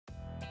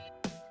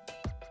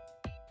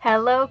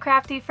Hello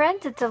crafty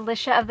friends, it's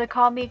Alicia of the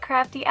Call Me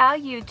Crafty Al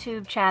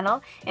YouTube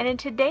channel, and in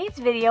today's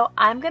video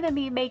I'm going to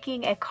be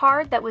making a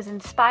card that was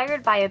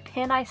inspired by a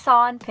pin I saw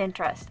on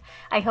Pinterest.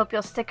 I hope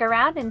you'll stick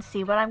around and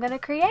see what I'm going to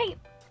create.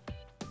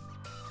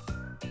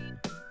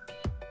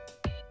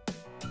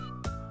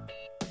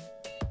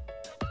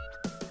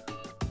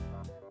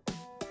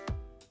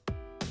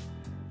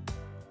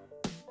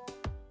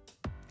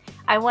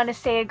 I want to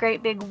say a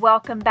great big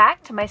welcome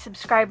back to my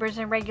subscribers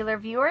and regular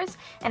viewers,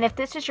 and if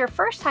this is your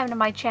first time to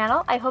my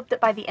channel, I hope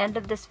that by the end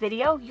of this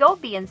video you'll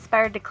be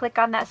inspired to click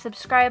on that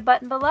subscribe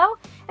button below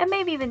and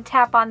maybe even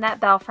tap on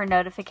that bell for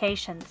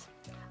notifications.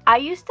 I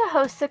used to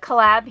host a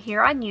collab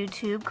here on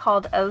YouTube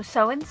called Oh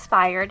So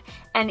Inspired,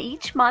 and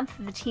each month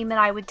the team and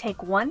I would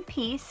take one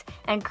piece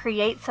and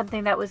create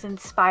something that was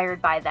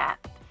inspired by that.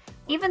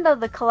 Even though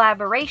the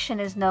collaboration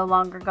is no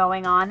longer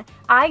going on,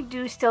 I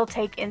do still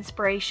take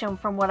inspiration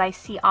from what I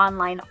see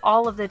online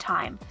all of the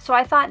time. So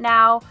I thought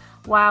now,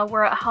 while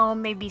we're at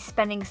home, maybe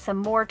spending some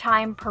more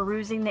time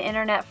perusing the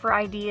internet for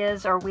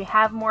ideas, or we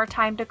have more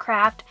time to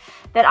craft,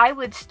 that I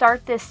would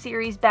start this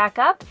series back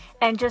up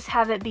and just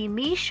have it be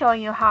me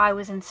showing you how I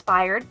was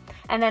inspired,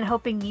 and then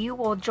hoping you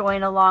will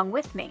join along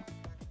with me.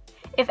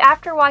 If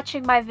after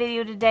watching my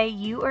video today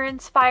you are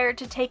inspired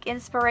to take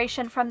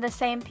inspiration from the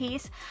same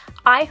piece,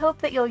 I hope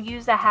that you'll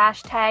use the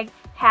hashtag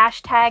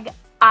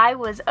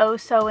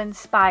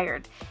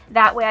 #IWasOhSoInspired.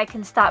 That way I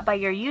can stop by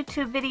your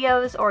YouTube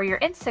videos or your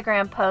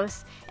Instagram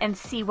posts and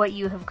see what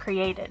you have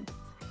created.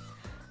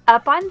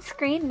 Up on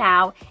screen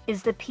now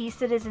is the piece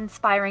that is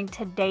inspiring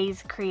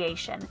today's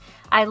creation.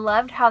 I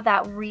loved how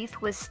that wreath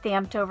was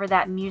stamped over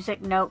that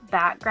music note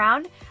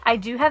background. I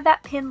do have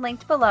that pin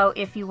linked below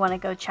if you want to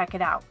go check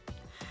it out.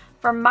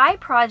 For my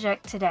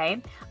project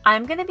today,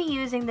 I'm going to be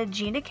using the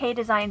Gina K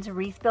Designs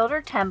Wreath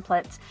Builder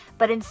templates,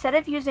 but instead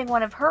of using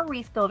one of her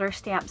Wreath Builder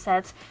stamp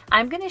sets,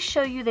 I'm going to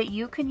show you that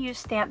you can use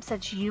stamp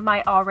sets you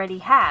might already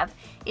have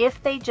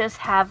if they just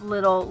have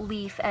little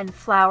leaf and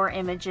flower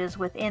images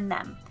within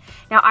them.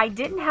 Now, I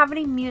didn't have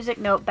any music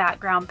note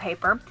background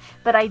paper,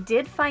 but I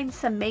did find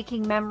some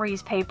Making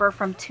Memories paper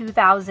from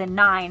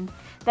 2009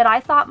 that I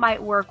thought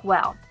might work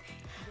well.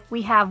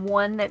 We have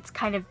one that's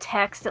kind of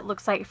text that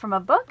looks like from a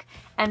book,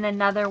 and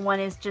another one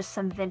is just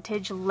some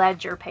vintage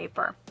ledger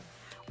paper.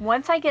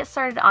 Once I get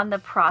started on the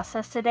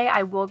process today,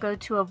 I will go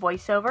to a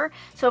voiceover,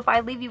 so if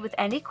I leave you with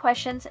any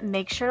questions,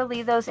 make sure to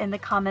leave those in the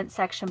comment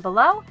section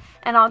below,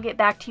 and I'll get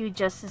back to you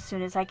just as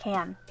soon as I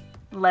can.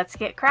 Let's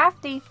get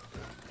crafty!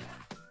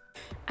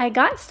 I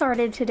got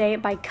started today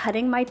by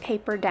cutting my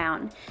paper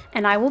down,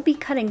 and I will be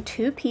cutting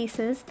two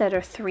pieces that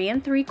are 3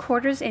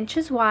 3/4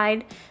 inches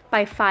wide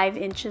by 5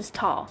 inches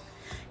tall.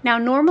 Now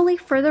normally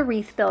for the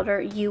wreath builder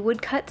you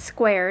would cut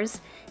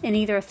squares in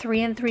either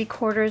 3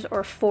 3/4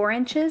 or 4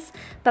 inches,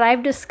 but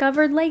I've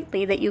discovered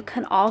lately that you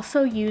can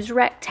also use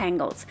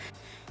rectangles.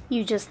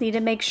 You just need to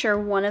make sure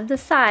one of the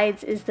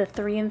sides is the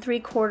 3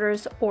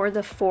 3/4 or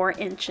the 4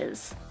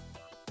 inches.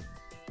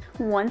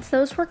 Once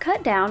those were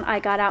cut down, I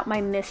got out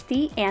my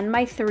MISTI and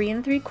my 3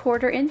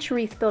 3/4 inch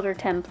wreath builder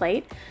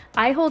template.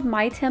 I hold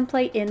my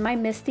template in my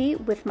MISTI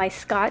with my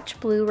Scotch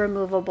Blue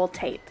removable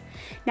tape.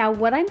 Now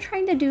what I'm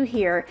trying to do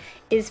here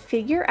is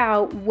figure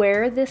out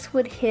where this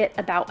would hit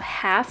about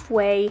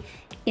halfway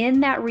in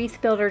that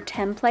wreath builder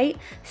template.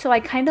 So I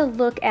kind of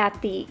look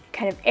at the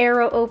kind of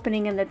arrow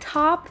opening in the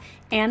top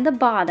and the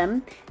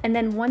bottom, and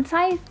then once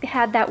I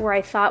had that where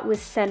I thought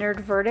was centered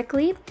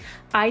vertically,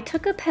 I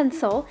took a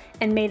pencil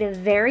and made a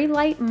very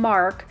light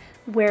mark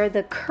where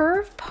the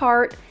curved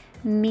part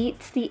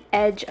meets the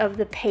edge of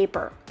the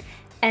paper.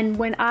 And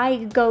when I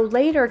go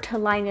later to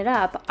line it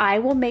up, I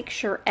will make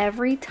sure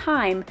every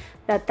time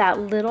that that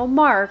little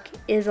mark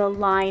is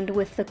aligned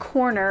with the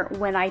corner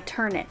when I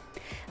turn it.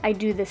 I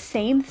do the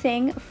same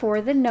thing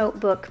for the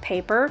notebook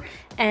paper,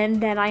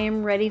 and then I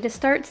am ready to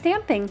start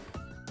stamping.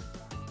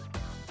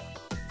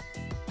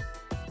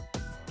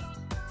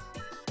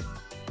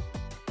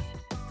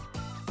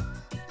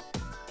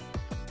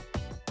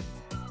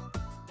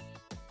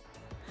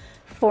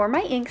 For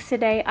my inks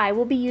today, I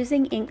will be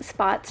using ink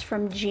spots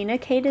from Gina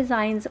K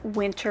Designs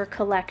Winter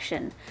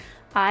Collection.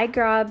 I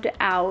grabbed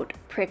out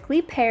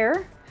Prickly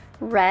Pear,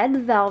 Red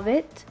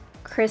Velvet,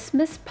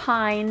 Christmas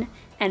Pine,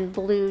 and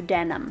Blue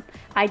Denim.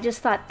 I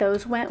just thought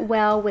those went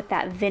well with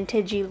that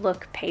vintagey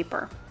look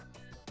paper.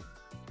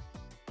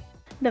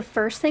 The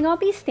first thing I'll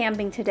be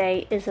stamping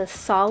today is a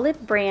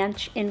solid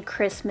branch in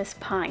Christmas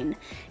Pine.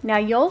 Now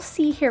you'll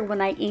see here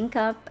when I ink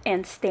up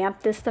and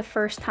stamp this the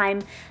first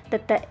time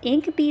that the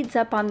ink beads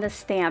up on the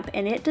stamp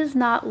and it does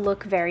not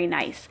look very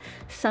nice.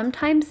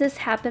 Sometimes this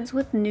happens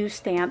with new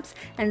stamps,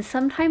 and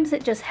sometimes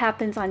it just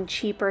happens on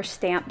cheaper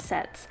stamp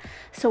sets.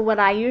 So what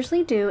I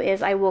usually do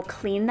is I will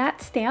clean that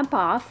stamp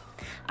off,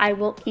 I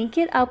will ink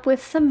it up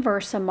with some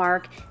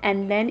Versamark,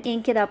 and then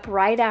ink it up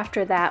right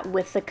after that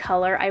with the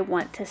color I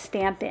want to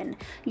stamp in.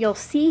 You'll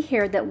see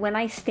here that when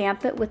I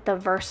stamp it with the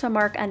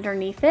Versamark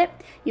underneath it,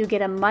 you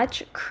get a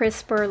much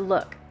crisper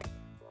look.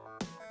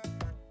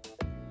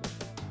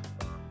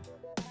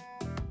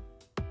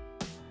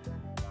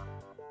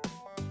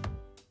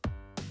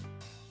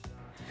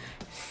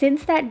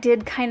 Since that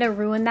did kind of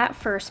ruin that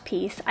first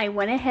piece, I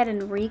went ahead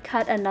and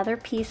recut another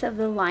piece of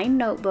the lined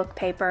notebook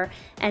paper,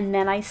 and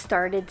then I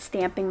started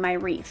stamping my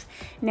wreath.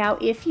 Now,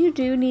 if you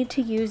do need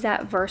to use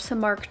that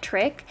Versamark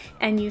trick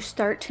and you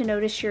start to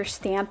notice your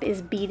stamp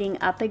is beading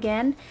up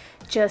again,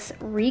 just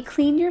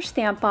re-clean your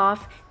stamp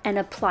off and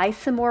apply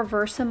some more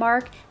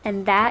Versamark,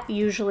 and that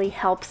usually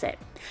helps it.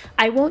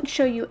 I won't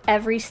show you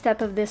every step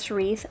of this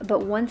wreath,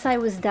 but once I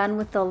was done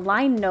with the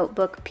lined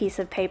notebook piece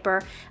of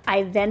paper,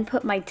 I then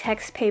put my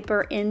text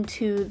paper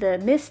into the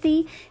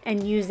MISTI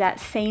and use that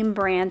same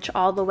branch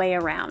all the way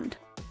around.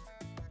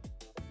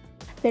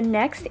 The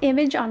next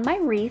image on my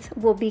wreath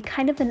will be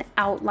kind of an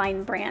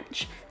outline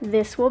branch.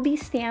 This will be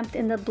stamped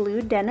in the blue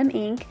denim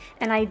ink,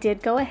 and I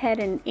did go ahead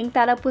and ink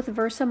that up with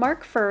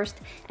Versamark first,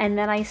 and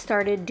then I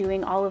started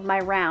doing all of my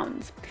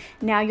rounds.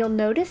 Now you'll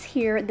notice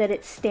here that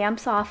it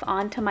stamps off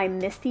onto my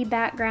MISTI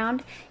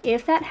background.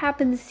 If that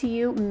happens to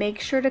you,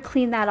 make sure to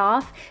clean that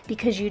off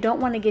because you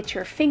don't want to get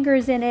your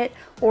fingers in it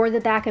or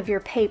the back of your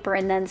paper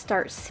and then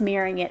start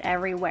smearing it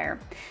everywhere.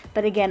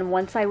 But again,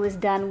 once I was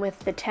done with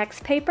the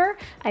text paper,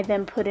 I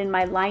then put in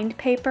my lined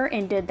paper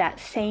and did that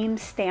same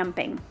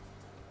stamping.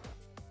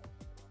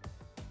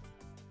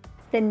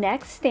 The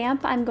next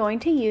stamp I'm going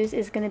to use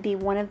is going to be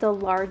one of the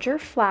larger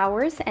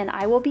flowers, and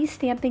I will be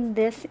stamping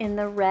this in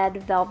the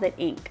red velvet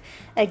ink.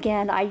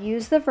 Again, I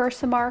used the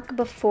Versamark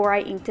before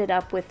I inked it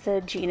up with the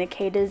Gina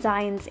K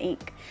Designs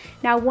ink.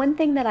 Now, one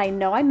thing that I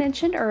know I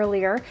mentioned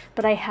earlier,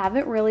 but I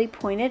haven't really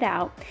pointed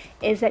out,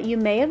 is that you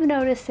may have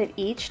noticed that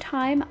each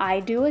time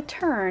I do a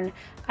turn,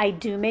 I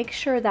do make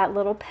sure that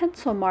little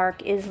pencil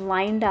mark is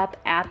lined up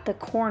at the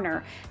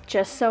corner,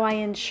 just so I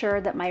ensure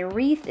that my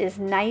wreath is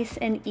nice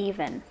and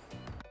even.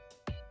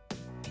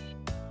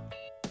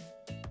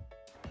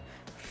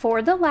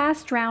 For the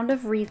last round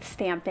of wreath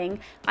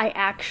stamping, I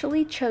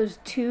actually chose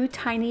 2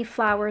 tiny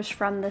flowers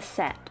from the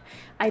set.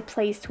 I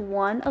placed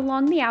one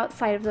along the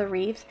outside of the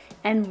wreath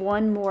and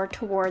one more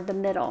toward the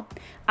middle.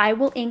 I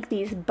will ink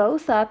these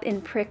both up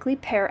in prickly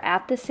pear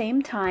at the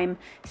same time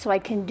so I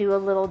can do a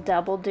little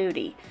double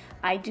duty.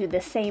 I do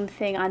the same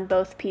thing on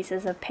both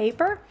pieces of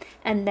paper,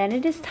 and then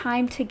it is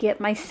time to get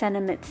my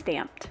sentiment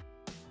stamped.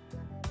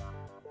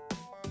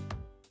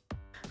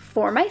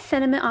 For my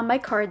sentiment on my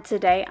cards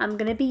today, I'm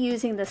going to be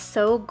using the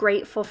So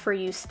Grateful For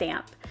You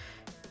stamp.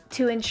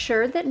 To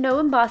ensure that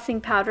no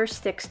embossing powder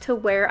sticks to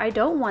where I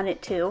don't want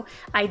it to,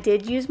 I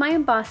did use my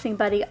embossing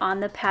buddy on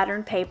the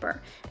pattern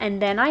paper.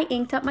 And then I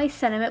inked up my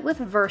sentiment with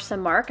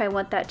Versamark. I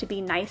want that to be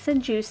nice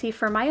and juicy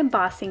for my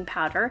embossing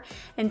powder.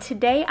 And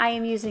today I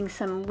am using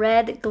some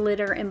red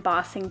glitter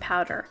embossing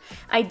powder.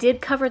 I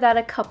did cover that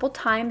a couple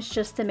times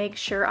just to make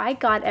sure I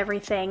got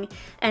everything.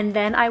 And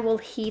then I will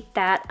heat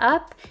that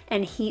up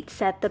and heat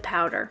set the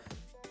powder.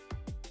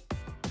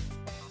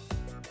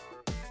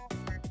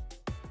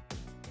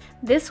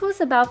 This was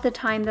about the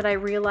time that I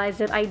realized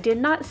that I did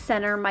not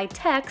center my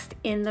text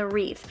in the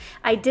wreath.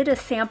 I did a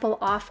sample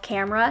off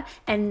camera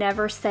and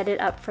never set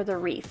it up for the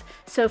wreath.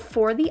 So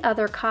for the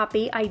other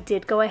copy, I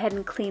did go ahead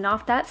and clean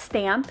off that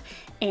stamp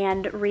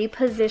and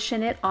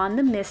reposition it on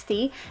the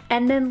MISTI.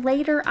 And then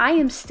later, I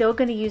am still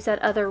going to use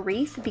that other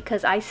wreath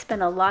because I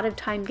spent a lot of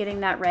time getting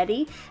that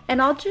ready.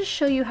 And I'll just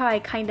show you how I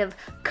kind of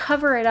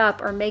cover it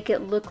up or make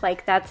it look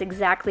like that's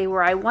exactly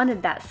where I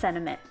wanted that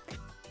sentiment.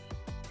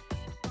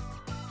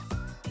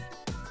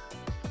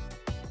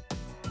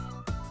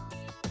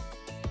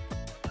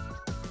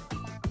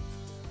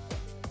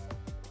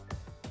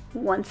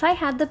 Once I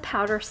had the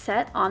powder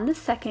set on the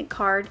second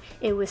card,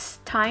 it was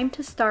time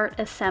to start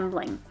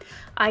assembling.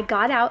 I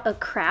got out a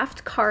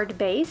craft card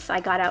base. I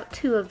got out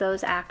 2 of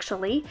those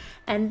actually,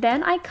 and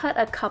then I cut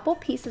a couple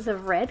pieces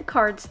of red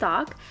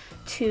cardstock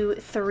to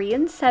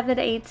 3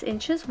 7/8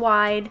 inches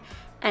wide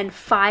and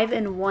 5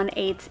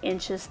 1/8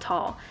 inches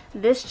tall.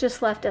 This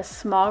just left a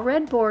small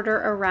red border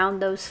around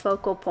those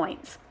focal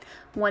points.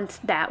 Once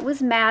that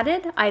was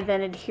matted, I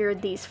then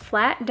adhered these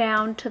flat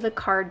down to the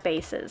card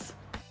bases.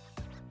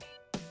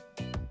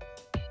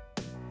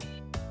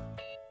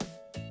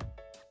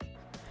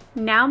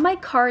 Now my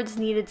cards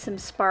needed some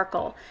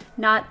sparkle,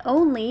 not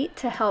only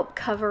to help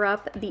cover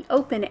up the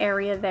open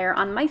area there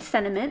on my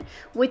sentiment,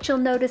 which you'll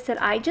notice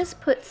that I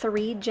just put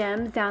 3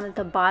 gems down at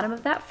the bottom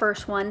of that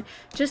first one,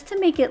 just to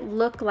make it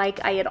look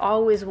like I had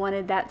always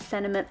wanted that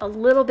sentiment a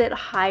little bit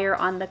higher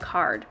on the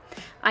card.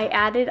 I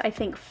added, I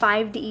think,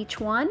 5 to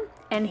each one,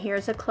 and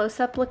here's a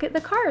close-up look at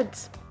the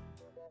cards.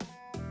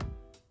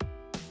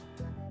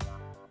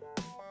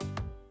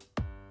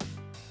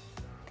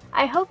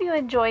 I hope you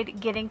enjoyed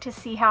getting to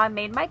see how I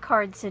made my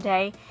cards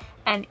today,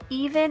 and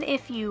even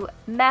if you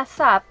mess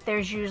up,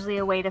 there's usually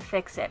a way to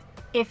fix it.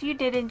 If you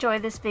did enjoy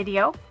this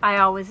video, I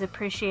always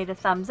appreciate a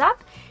thumbs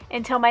up.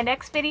 Until my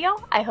next video,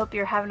 I hope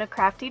you're having a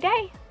crafty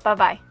day.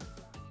 Bye-bye.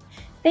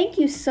 Thank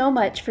you so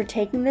much for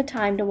taking the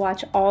time to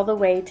watch all the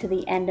way to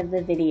the end of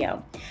the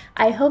video.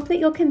 I hope that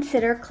you'll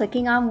consider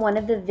clicking on one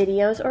of the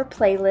videos or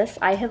playlists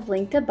I have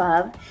linked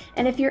above,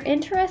 and if you're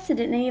interested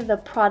in any of the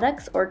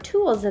products or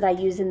tools that I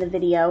use in the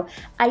video,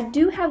 I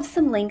do have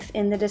some links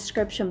in the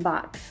description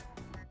box.